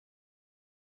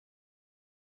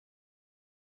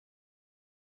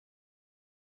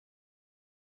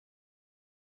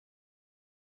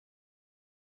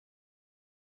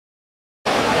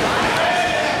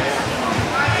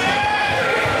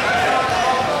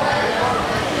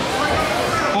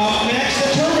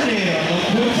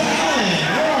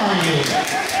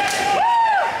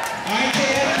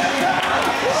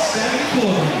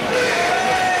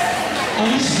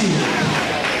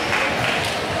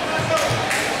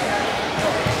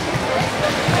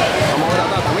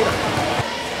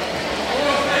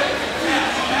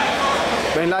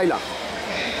Laila.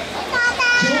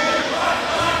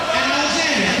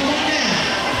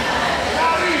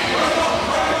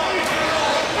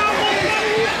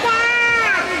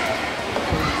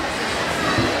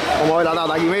 ¿Cómo ve la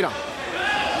Tata aquí? Mira.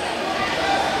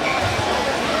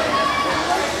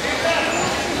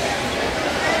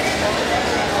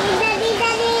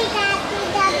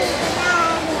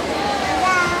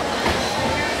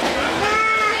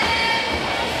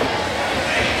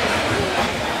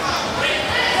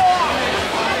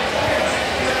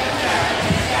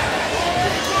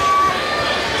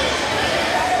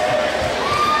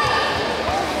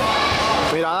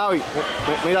 Mira David,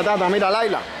 mira Tata, mira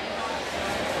Laila.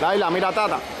 Laila, mira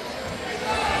Tata.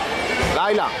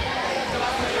 Laila.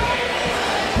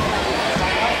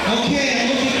 Okay, I'm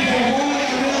looking for Roy,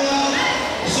 Arilla,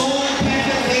 Sol,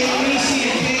 Pepper, Dave, Macy,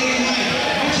 and David Knight.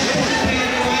 Much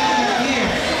anticipated arrival here.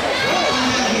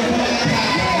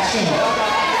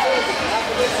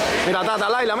 Mira Tata,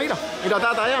 Laila, mira. Mira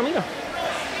Tata allá, mira.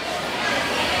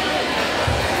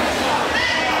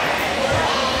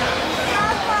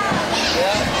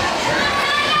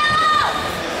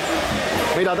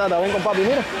 Mira Tata, ven con papi,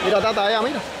 mira. Mira Tata allá,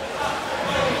 mira.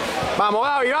 Vamos,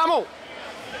 Gaby, vamos.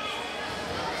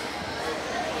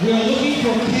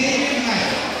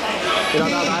 Mira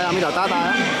Tata allá, mira Tata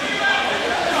allá.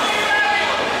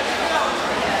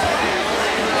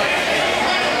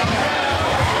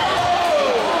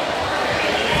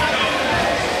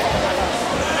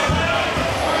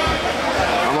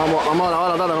 Vamos a grabar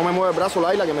la Tata, no me mueve el brazo,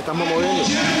 Laila, que me estás moviendo.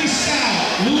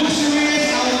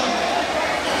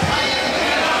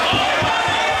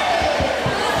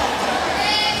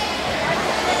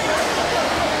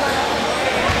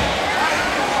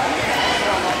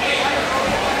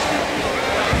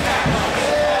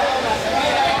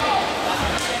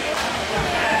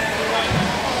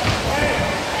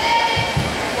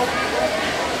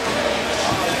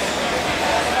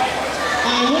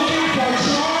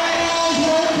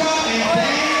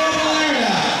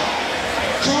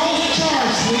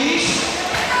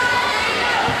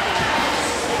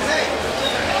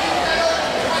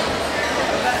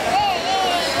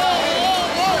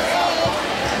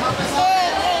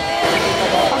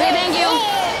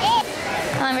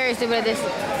 Stupid at this.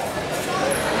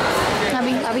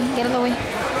 Abby, get out of the way.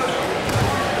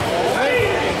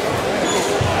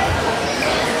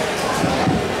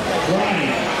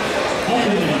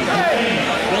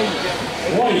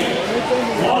 White,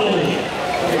 Wally,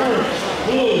 Earth,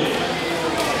 Blue,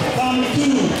 Tommy 2.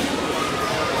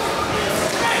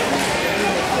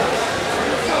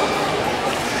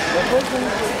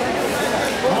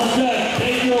 On deck,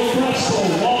 Pedro Presto,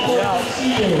 Walter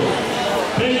Castillo.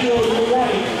 Pedro, you're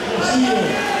white. Castillo,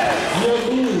 you're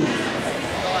blue.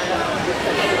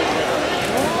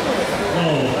 No,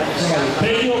 sorry.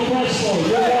 Pedro Presto,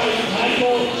 you're white.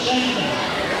 Michael Shenton,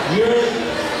 you're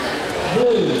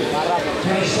blue.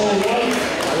 Presto white.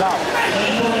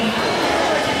 Shenton,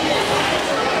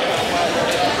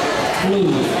 blue.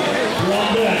 You're on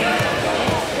deck.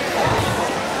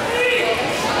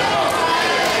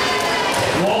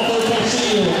 Walter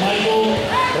Castillo, Michael.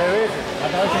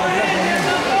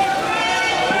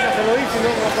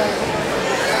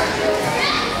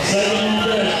 Second on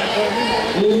deck,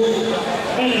 Blue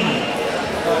Benning,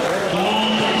 Don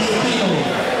Constantino.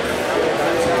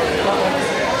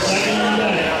 Second on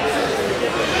deck.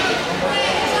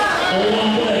 Third on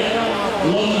deck,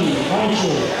 Lucky,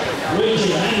 Marshall,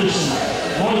 Richard Anderson.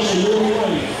 Marshall, you're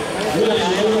white.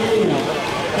 Richard, you're blue.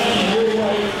 Benning, you're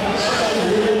white. Constantino,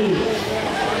 you're blue.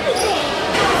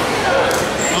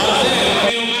 On deck,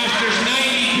 male masters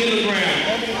 90 kilograms.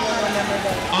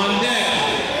 On deck,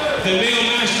 the male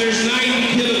masters 90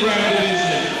 kilogram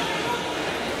division.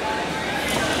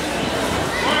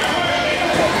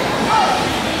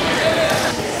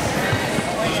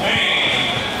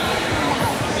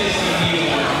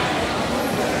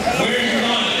 Where's your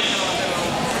lunch?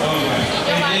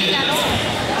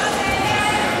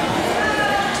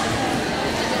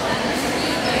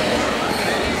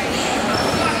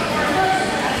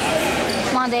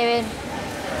 Come on, David.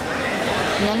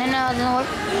 No, it doesn't work.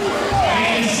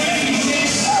 And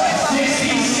 66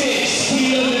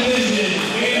 kilo division,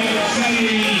 weight of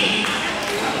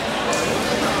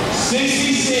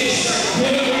 66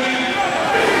 kilogram.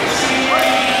 See what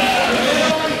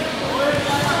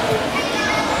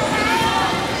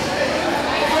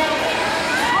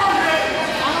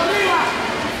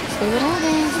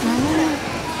happens. No.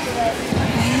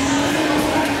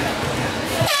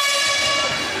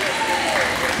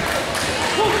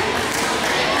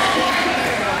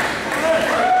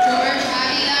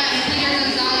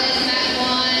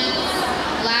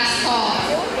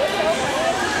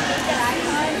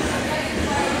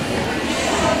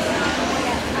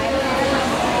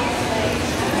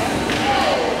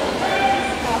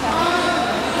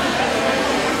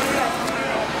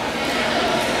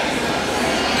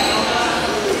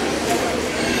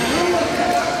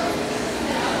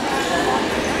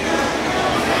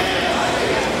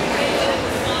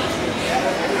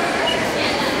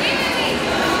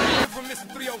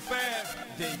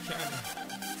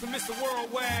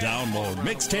 Download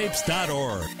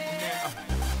mixtapes.org.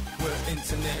 We're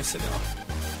international,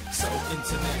 so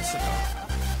international,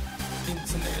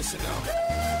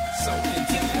 so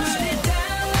international.